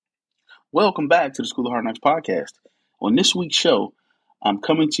Welcome back to the School of HardKnox podcast. On this week's show, I'm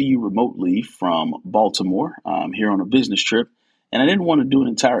coming to you remotely from Baltimore. I'm here on a business trip, and I didn't want to do an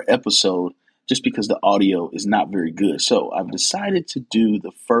entire episode just because the audio is not very good. So I've decided to do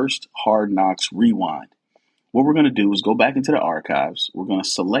the first HardKnox rewind. What we're going to do is go back into the archives. We're going to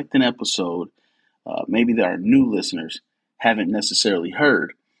select an episode, maybe that our new listeners haven't necessarily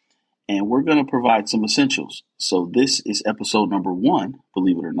heard, and we're going to provide some essentials. So this is episode number 1,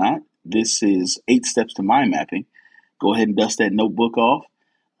 believe it or not. This is 8 steps to mind mapping. Go ahead and dust that notebook off.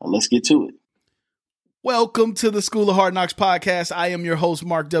 Let's get to it. Welcome to the School of HardKnox podcast. I am your host,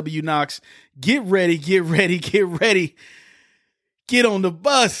 Mark W. Knox. Get ready. Get on the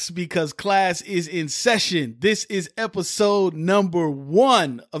bus because class is in session. This is episode number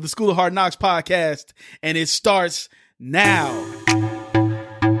 1 of the School of HardKnox podcast, and it starts now.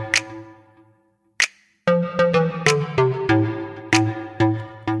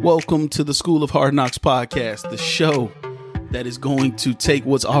 Welcome to the School of HardKnox podcast, the show that is going to take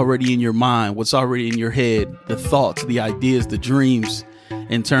what's already in your mind, what's already in your head, the thoughts, the ideas, the dreams,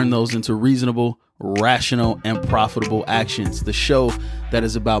 and turn those into reasonable, rational, and profitable actions. The show that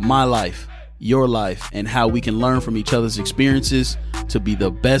is about my life, your life, and how we can learn from each other's experiences to be the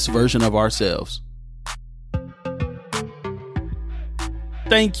best version of ourselves.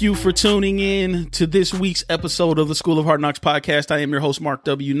 Thank you for tuning in to this week's episode of the School of HardKnox podcast. I am your host, Mark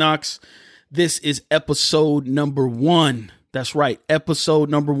W. Knox. This is episode number 1. That's right, episode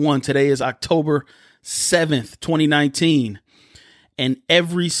number 1. Today is October 7th, 2019. And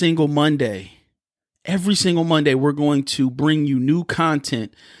every single Monday, we're going to bring you new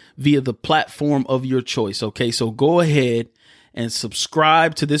content via the platform of your choice. Okay, so go ahead and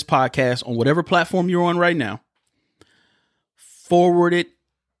subscribe to this podcast on whatever platform you're on right now. Forward it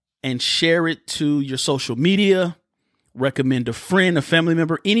and share it to your social media. Recommend a friend, a family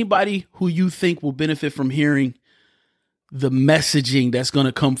member, anybody who you think will benefit from hearing the messaging that's going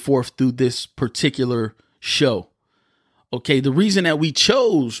to come forth through this particular show. Okay, the reason that we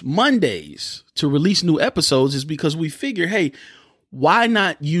chose Mondays to release new episodes is because we figure, hey, why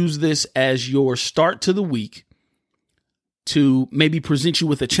not use this as your start to the week to maybe present you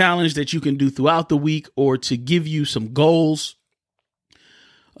with a challenge that you can do throughout the week, or to give you some goals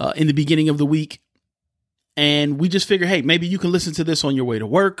in the beginning of the week. And we just figure, hey, maybe you can listen to this on your way to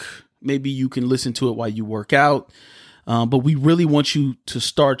work. Maybe you can listen to it while you work out. But we really want you to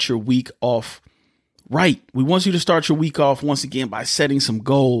start your week off right. We want you to start your week off once again by setting some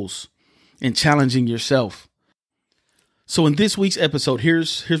goals and challenging yourself. So in this week's episode,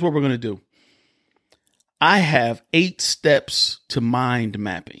 here's what we're going to do. I have 8 steps to mind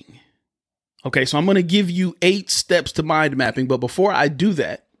mapping. Okay, so I'm going to give you 8 steps to mind mapping. But before I do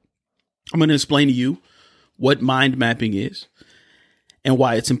that, I'm going to explain to you what mind mapping is and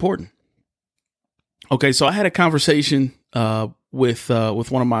why it's important. Okay, so I had a conversation with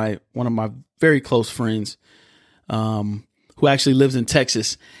one of my very close friends who actually lives in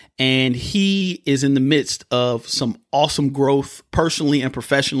Texas, and he is in the midst of some awesome growth personally and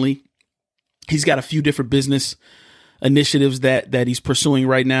professionally. He's got a few different business initiatives that he's pursuing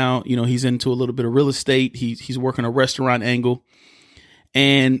right now. You know, he's into a little bit of real estate. He's working a restaurant angle,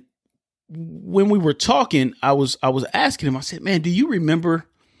 and when we were talking, I was asking him, I said, man, do you remember,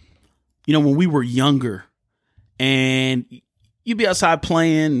 when we were younger and you'd be outside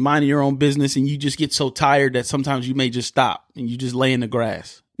playing, minding your own business, and you just get so tired that sometimes you may just stop and you just lay in the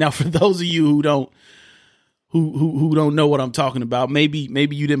grass. Now, for those of you who don't know what I'm talking about, maybe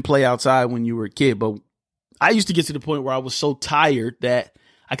you didn't play outside when you were a kid, but I used to get to the point where I was so tired that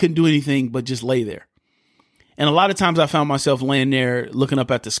I couldn't do anything but just lay there. And a lot of times I found myself laying there looking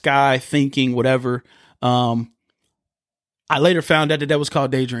up at the sky, thinking whatever. I later found out that was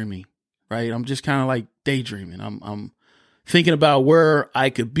called daydreaming, right? I'm just kind of like daydreaming. I'm thinking about where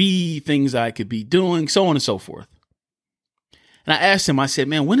I could be, things I could be doing, so on and so forth. And I asked him, I said,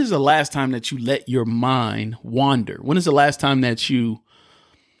 man, when is the last time that you let your mind wander? When is the last time that you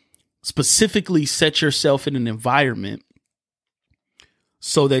specifically set yourself in an environment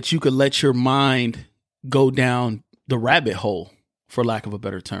so that you could let your mind go down the rabbit hole, for lack of a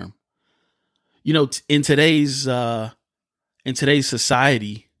better term? In today's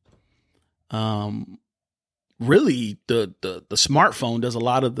society, really the smartphone does a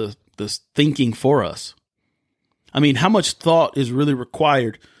lot of the thinking for us. I mean, how much thought is really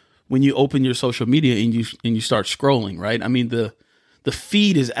required when you open your social media and you start scrolling, right? I mean, the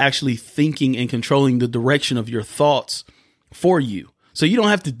feed is actually thinking and controlling the direction of your thoughts for you. So you don't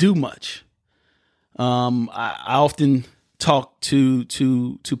have to do much. I often talk to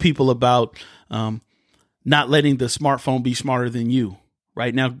people about not letting the smartphone be smarter than you,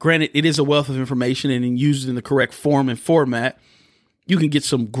 right? Now, granted, it is a wealth of information, and used in the correct form and format, you can get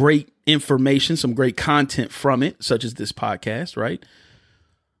some great information, some great content from it, such as this podcast, right?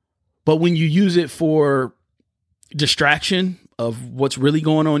 But when you use it for distraction of what's really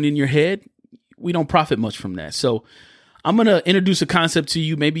going on in your head, we don't profit much from that. So I'm going to introduce a concept to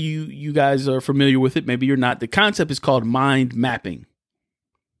you. Maybe you guys are familiar with it. Maybe you're not. The concept is called mind mapping.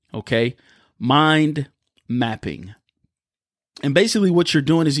 Okay. Mind mapping. And basically what you're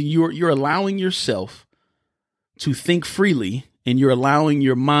doing is you're allowing yourself to think freely, and you're allowing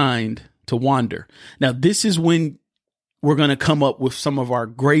your mind to wander. Now, this is when we're going to come up with some of our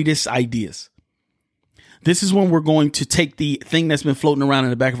greatest ideas. This is when we're going to take the thing that's been floating around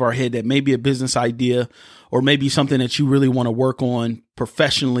in the back of our head that may be a business idea or maybe something that you really want to work on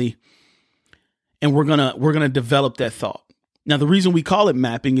professionally, and we're going to develop that thought. Now, the reason we call it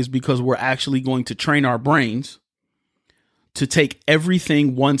mapping is because we're actually going to train our brains to take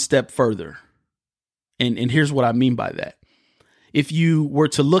everything one step further. And here's what I mean by that. If you were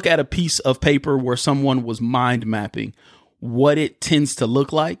to look at a piece of paper where someone was mind mapping, what it tends to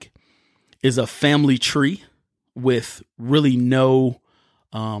look like is a family tree with really no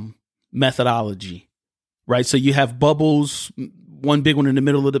methodology, right? So you have bubbles, one big one in the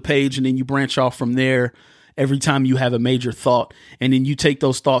middle of the page, and then you branch off from there every time you have a major thought. And then you take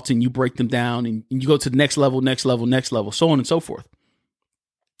those thoughts and you break them down, and you go to the next level, next level, next level, so on and so forth.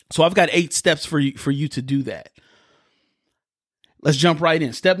 So I've got 8 steps for you to do that. Let's jump right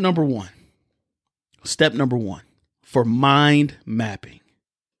in. Step number one for mind mapping.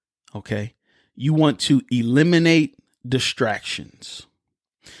 Okay. You want to eliminate distractions.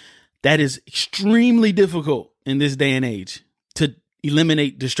 That is extremely difficult in this day and age, to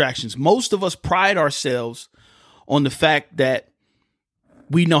eliminate distractions. Most of us pride ourselves on the fact that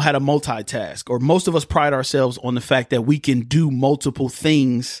we know how to multitask, or most of us pride ourselves on the fact that we can do multiple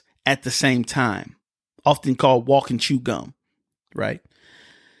things at the same time, often called walk and chew gum, right?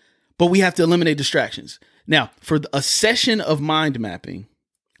 But we have to eliminate distractions. Now, for a session of mind mapping,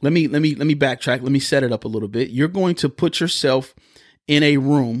 let me backtrack. Let me set it up a little bit. You're going to put yourself in a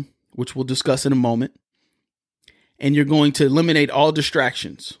room, which we'll discuss in a moment, and you're going to eliminate all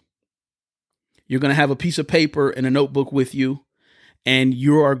distractions. You're going to have a piece of paper and a notebook with you, and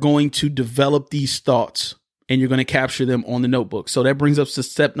you are going to develop these thoughts, and you're going to capture them on the notebook. So that brings us to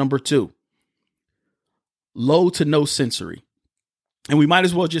step number 2, low to no sensory. And we might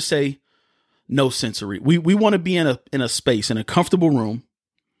as well just say no sensory. We want to be in a space, in a comfortable room,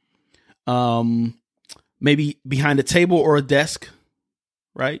 maybe behind a table or a desk,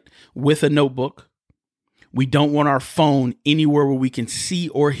 right? With a notebook. We don't want our phone anywhere where we can see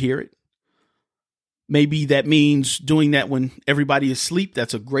or hear it. Maybe that means doing that when everybody is asleep.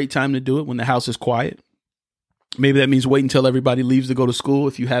 That's a great time to do it, when the house is quiet. Maybe that means wait until everybody leaves to go to school,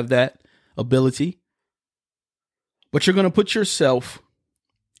 if you have that ability. But you're going to put yourself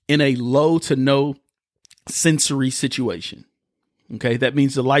in a low to no sensory situation. Okay, that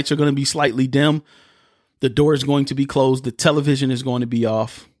means the lights are going to be slightly dim. The door is going to be closed. The television is going to be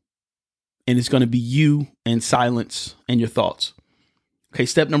off. And it's going to be you and silence and your thoughts. Okay,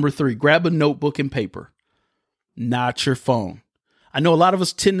 step number 3, grab a notebook and paper, not your phone. I know a lot of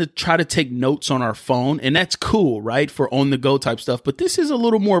us tend to try to take notes on our phone, and that's cool, right? For on the go type stuff. But this is a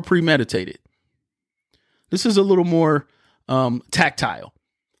little more premeditated. This is a little more tactile.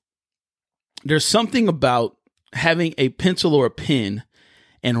 There's something about having a pencil or a pen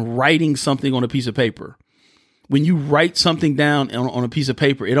and writing something on a piece of paper. When you write something down on a piece of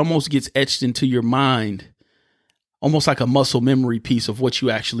paper, it almost gets etched into your mind, almost like a muscle memory piece of what you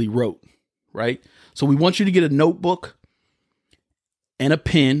actually wrote, right? So we want you to get a notebook and a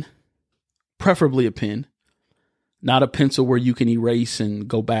pen, preferably a pen, not a pencil where you can erase and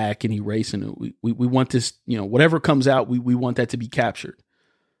go back and erase. And we want this, whatever comes out, we want that to be captured.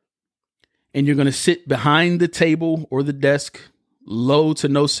 And you're going to sit behind the table or the desk, low to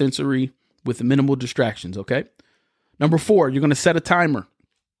no sensory, with minimal distractions. Okay. Number 4, you're going to set a timer.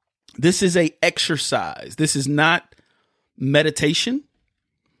 This is a exercise. This is not meditation.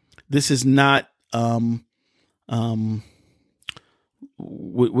 This is not, what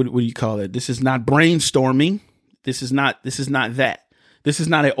do you call it? This is not brainstorming. This is not that. This is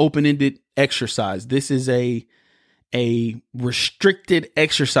not an open-ended exercise. This is a restricted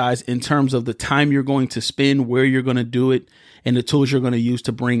exercise in terms of the time you're going to spend, where you're going to do it, and the tools you're going to use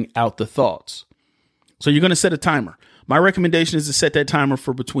to bring out the thoughts. So you're going to set a timer. My recommendation is to set that timer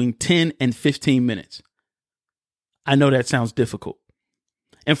for between 10 and 15 minutes. I know that sounds difficult.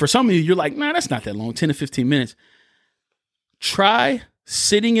 And for some of you, you're like, nah, that's not that long, 10 to 15 minutes. Try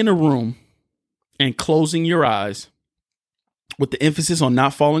sitting in a room and closing your eyes with the emphasis on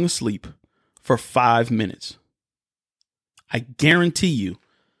not falling asleep for 5 minutes. I guarantee you,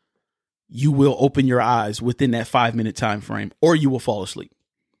 you will open your eyes within that 5-minute time frame, or you will fall asleep,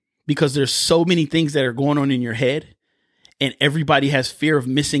 because there's so many things that are going on in your head, and everybody has fear of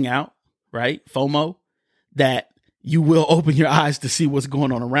missing out, right? FOMO, that you will open your eyes to see what's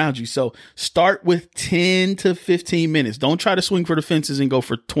going on around you. So start with 10 to 15 minutes. Don't try to swing for the fences and go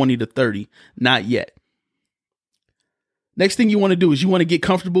for 20 to 30. Not yet. Next thing you want to do is you want to get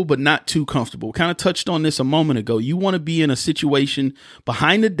comfortable, but not too comfortable. Kind of touched on this a moment ago. You want to be in a situation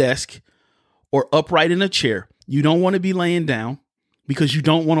behind the desk or upright in a chair. You don't want to be laying down because you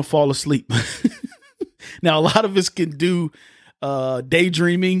don't want to fall asleep. Now, a lot of us can do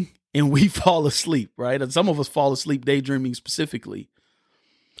daydreaming and we fall asleep, right? And some of us fall asleep daydreaming specifically.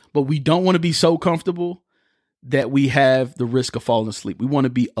 But we don't want to be so comfortable that we have the risk of falling asleep. We want to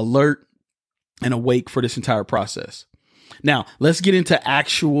be alert and awake for this entire process. Now, let's get into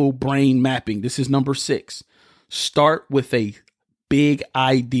actual brain mapping. This is number 6. Start with a big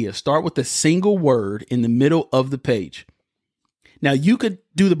idea. Start with a single word in the middle of the page. Now, you could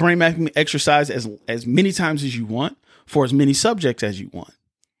do the brain mapping exercise as many times as you want for as many subjects as you want.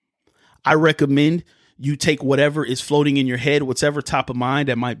 I recommend you take whatever is floating in your head, whatever top of mind.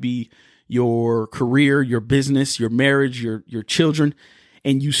 That might be your career, your business, your marriage, your children,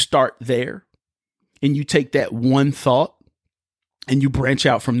 and you start there. And you take that one thought and you branch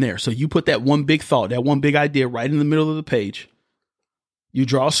out from there. So you put that one big thought, that one big idea right in the middle of the page. You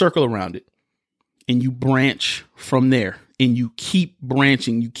draw a circle around it and you branch from there, and you keep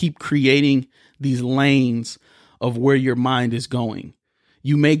branching. You keep creating these lanes of where your mind is going.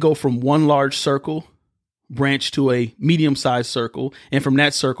 You may go from one large circle, branch to a medium-sized circle, and from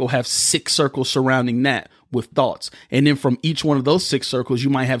that circle have 6 circles surrounding that with thoughts. And then from each one of those 6 circles, you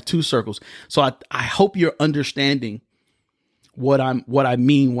might have 2 circles. So I hope you're understanding what I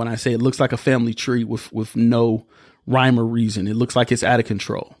mean when I say it looks like a family tree with no rhyme or reason. It looks like it's out of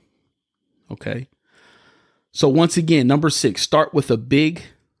control. Okay. So once again, number 6, start with a big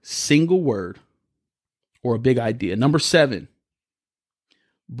single word or a big idea. Number 7,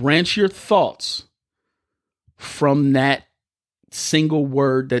 branch your thoughts from that single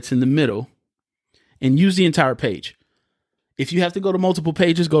word that's in the middle and use the entire page. If you have to go to multiple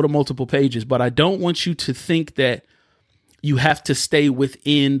pages, go to multiple pages. But I don't want you to think that you have to stay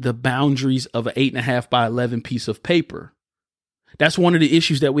within the boundaries of an 8.5 by 11 piece of paper. That's one of the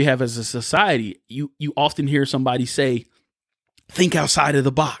issues that we have as a society. You often hear somebody say, think outside of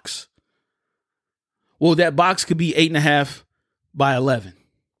the box. Well, that box could be 8.5 by 11.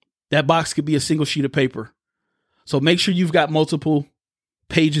 That box could be a single sheet of paper. So make sure you've got multiple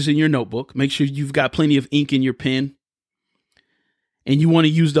pages in your notebook. Make sure you've got plenty of ink in your pen. And you want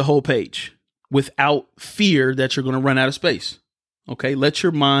to use the whole page without fear that you're going to run out of space. Okay, let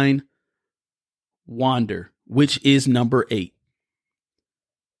your mind wander, which is number 8.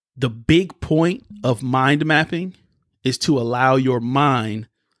 The big point of mind mapping is to allow your mind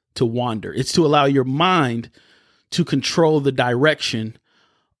to wander. It's to allow your mind to control the direction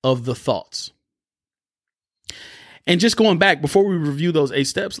of the thoughts. And just going back, before we review those 8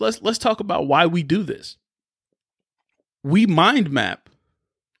 steps, let's talk about why we do this. We mind map,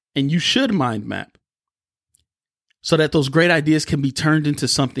 and you should mind map, so that those great ideas can be turned into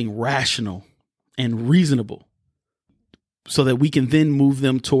something rational and reasonable, so that we can then move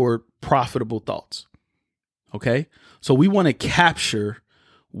them toward profitable thoughts. Okay? So we want to capture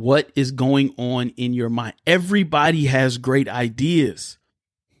what is going on in your mind. Everybody has great ideas.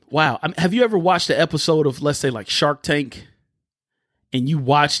 Wow. Have you ever watched an episode of, let's say, like Shark Tank, and you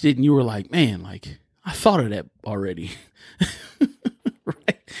watched it and you were like, man, like I thought of that already.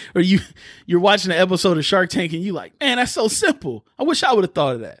 Right? Or you're watching an episode of Shark Tank and you like, man, that's so simple. I wish I would have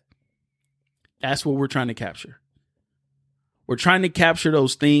thought of that. That's what we're trying to capture. We're trying to capture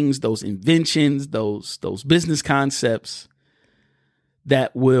those things, those inventions, those business concepts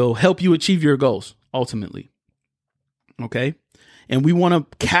that will help you achieve your goals ultimately. Okay? And we want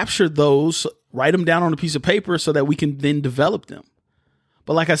to capture those, write them down on a piece of paper so that we can then develop them.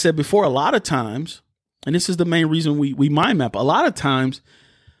 But like I said before, a lot of times, and this is the main reason we mind map, a lot of times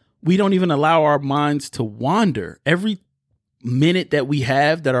we don't even allow our minds to wander. Every minute that we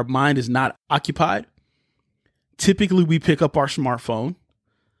have that our mind is not occupied, typically we pick up our smartphone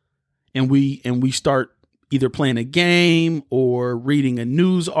and we start either playing a game or reading a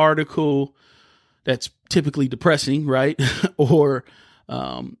news article that's typically depressing, right? Or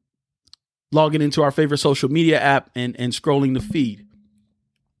logging into our favorite social media app and scrolling the feed.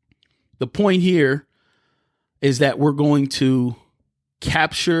 The point here is that we're going to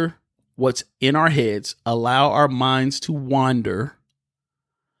capture what's in our heads, allow our minds to wander,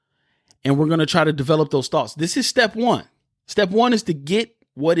 and we're going to try to develop those thoughts. This is step one. Step one is to get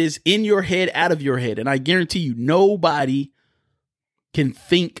what is in your head out of your head. And I guarantee you, nobody can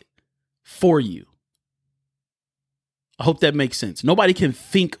think for you. I hope that makes sense. Nobody can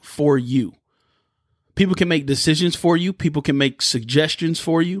think for you. People can make decisions for you. People can make suggestions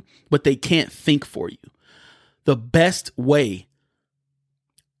for you, but they can't think for you. The best way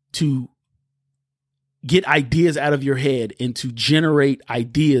to get ideas out of your head and to generate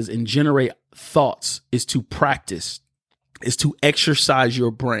ideas and generate thoughts is to practice, is to exercise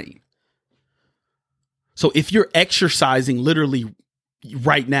your brain. So if you're exercising literally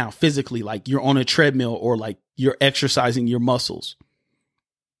right now, physically, like you're on a treadmill or like you're exercising your muscles,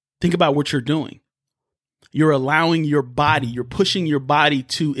 think about what you're doing. You're allowing your body, you're pushing your body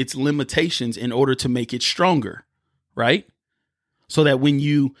to its limitations in order to make it stronger, right? So that when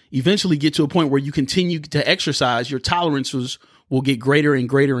you eventually get to a point where you continue to exercise, your tolerances will get greater and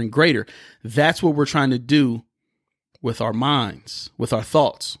greater and greater. That's what we're trying to do with our minds, with our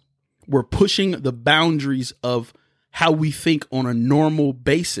thoughts. We're pushing the boundaries of how we think on a normal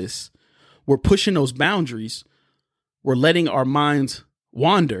basis. We're pushing those boundaries. We're letting our minds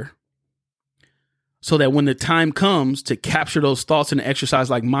wander so that when the time comes to capture those thoughts in an exercise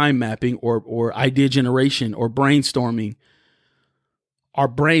like mind mapping or idea generation or brainstorming, our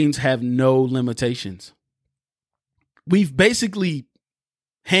brains have no limitations. We've basically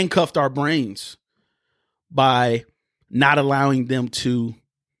handcuffed our brains by not allowing them to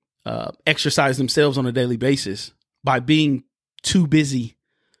exercise themselves on a daily basis, by being too busy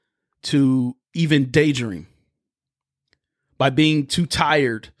to even daydream, by being too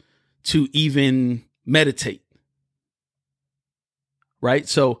tired to even meditate. Right?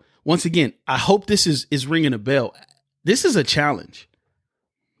 So once again, I hope this is ringing a bell. This is a challenge.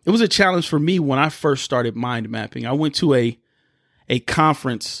 It was a challenge for me when I first started mind mapping. I went to a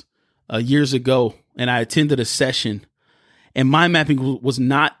conference years ago and I attended a session, and mind mapping was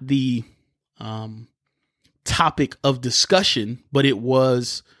not the topic of discussion, but it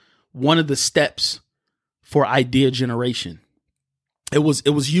was one of the steps for idea generation. It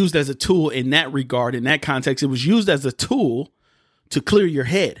was used as a tool in that regard, in that context. It was used as a tool to clear your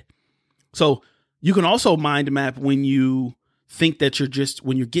head. So you can also mind map when you think that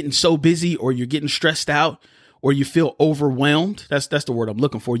when you're getting so busy or you're getting stressed out or you feel overwhelmed. That's the word I'm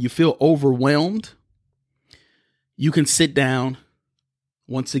looking for. You feel overwhelmed. You can sit down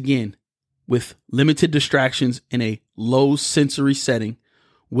once again with limited distractions in a low sensory setting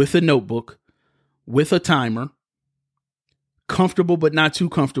with a notebook, with a timer, comfortable but not too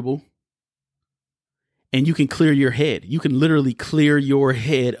comfortable. And you can clear your head. You can literally clear your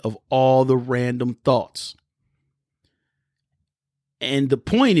head of all the random thoughts. And the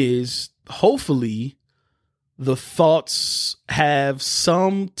point is, hopefully, the thoughts have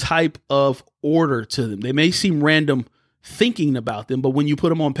some type of order to them. They may seem random thinking about them, but when you put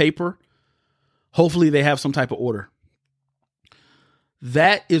them on paper, hopefully they have some type of order.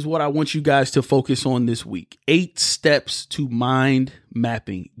 That is what I want you guys to focus on this week. 8 steps to mind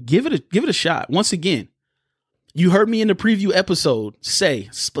mapping. Give it a shot. Once again, you heard me in the preview episode say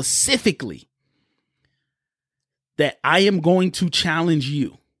specifically that I am going to challenge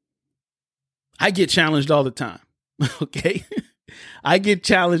you. I get challenged all the time. Okay. I get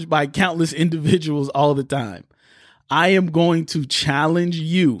challenged by countless individuals all the time. I am going to challenge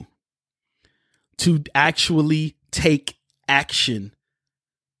you to actually take action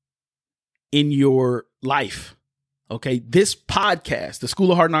in your life. Okay. This podcast, the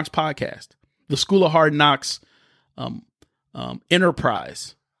School of Hard Knocks podcast, the School of Hard Knocks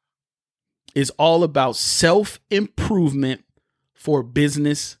enterprise, is all about self-improvement for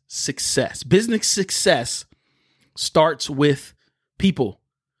business success. Business success starts with people.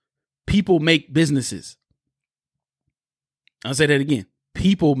 People make businesses. I'll say that again.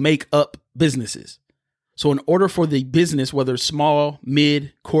 People make up businesses. So in order for the business, whether small,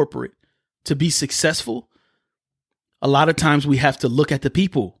 mid, corporate, to be successful, a lot of times we have to look at the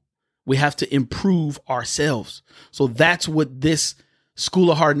people. We have to improve ourselves. So that's what this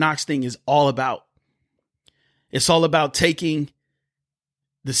School of Hard Knocks thing is all about. It's all about taking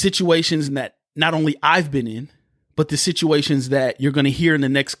the situations that not only I've been in, but the situations that you're going to hear in the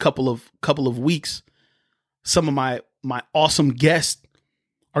next couple of weeks. Some of my awesome guests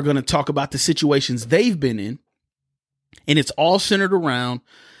are going to talk about the situations they've been in, and it's all centered around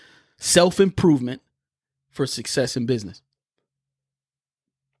self-improvement for success in business.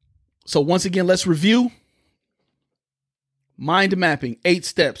 So once again, let's review. Mind mapping, 8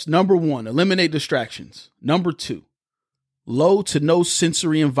 steps. Number 1, eliminate distractions. Number 2, Low to no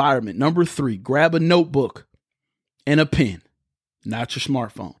sensory environment. Number 3, grab a notebook and a pen, not your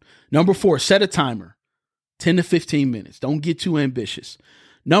smartphone. Number 4, set a timer, 10 to 15 minutes. Don't get too ambitious.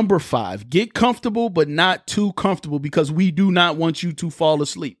 Number 5, get comfortable, but not too comfortable, because we do not want you to fall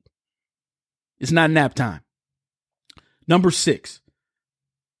asleep. It's not nap time. Number 6,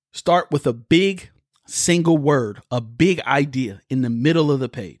 start with a big single word, a big idea in the middle of the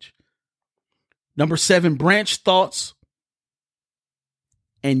page. Number 7, branch thoughts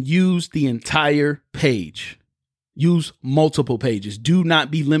and use the entire page. Use multiple pages. Do not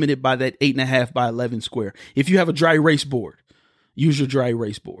be limited by that 8.5 by 11 square. If you have a dry erase board, use your dry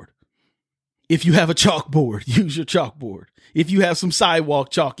erase board. If you have a chalkboard, use your chalkboard. If you have some sidewalk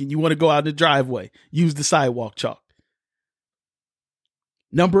chalk and you want to go out in the driveway, use the sidewalk chalk.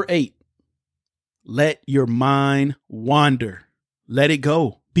 Number 8, let your mind wander. Let it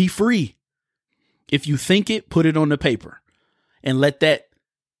go. Be free. If you think it, put it on the paper and let that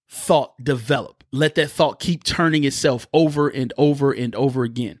thought develop. Let that thought keep turning itself over and over and over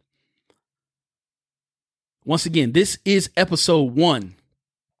again. Once again, this is episode 1.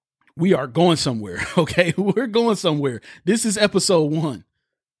 We are going somewhere, okay? We're going somewhere. This is episode 1.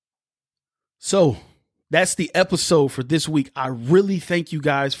 So that's the episode for this week. I really thank you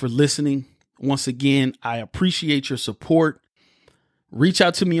guys for listening. Once again, I appreciate your support. Reach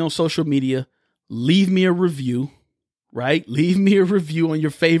out to me on social media. Leave me a review, right? Leave me a review on your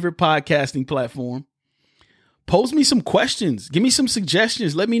favorite podcasting platform. Pose me some questions. Give me some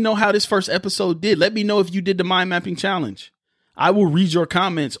suggestions. Let me know how this first episode did. Let me know if you did the mind mapping challenge. I will read your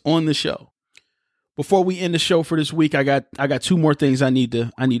comments on the show. Before we end the show for this week, I got 2 more things I need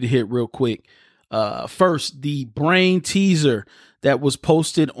to hit real quick. First, the brain teaser that was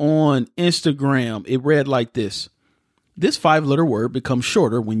posted on Instagram. It read like this. This 5-letter word becomes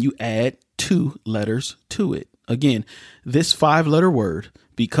shorter when you add 2 letters to it. Again, this 5-letter word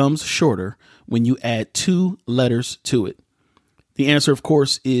becomes shorter when you add 2 letters to it. The answer, of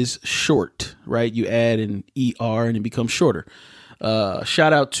course, is short, right? You add an ER and it becomes shorter.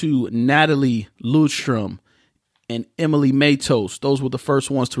 Shout out to Natalie Ludstrom and Emily Matos. Those were the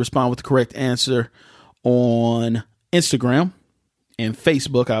first ones to respond with the correct answer on Instagram and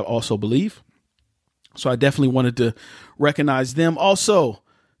Facebook, I also believe. So I definitely wanted to recognize them. Also,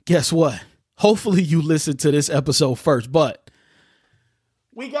 guess what? Hopefully you listened to this episode first, but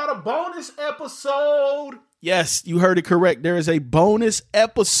we got a bonus episode. Yes, you heard it correct. There is a bonus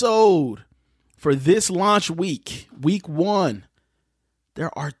episode for this launch week, week 1.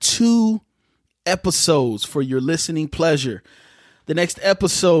 There are 2 episodes for your listening pleasure. The next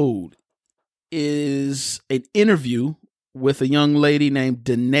episode is an interview with a young lady named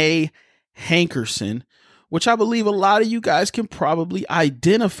Danae Hankerson, which I believe a lot of you guys can probably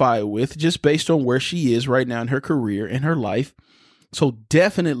identify with just based on where she is right now in her career and her life. So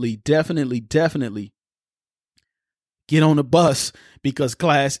definitely get on the bus because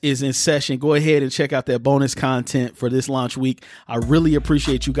class is in session. Go ahead and check out that bonus content for this launch week. I really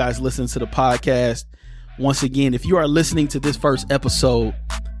appreciate you guys listening to the podcast. Once again, if you are listening to this first episode,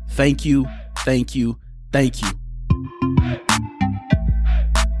 thank you.